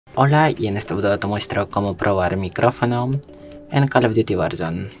Hola, y en este video te muestro cómo probar el micrófono en Call of Duty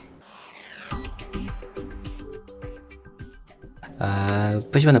Warzone.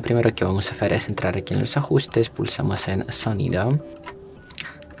 Pues bueno, primero que vamos a hacer es entrar aquí en los ajustes, pulsamos en sonido,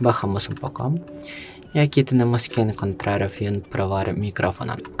 bajamos un poco y aquí tenemos que encontrar opción probar el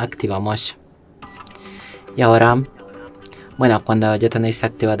micrófono, activamos. Y ahora, bueno, cuando ya tenéis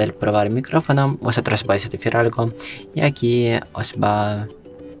activado el probar el micrófono, vosotros vais a decir algo y aquí os va,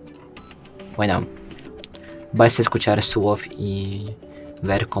 bueno, vais a escuchar su voz y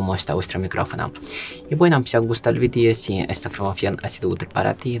ver cómo está vuestro micrófono. Y bueno, si os gusta el vídeo, si esta información ha sido útil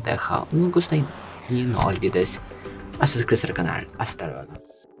para ti, deja un me gusta y no olvides a suscribirte al canal. Hasta luego.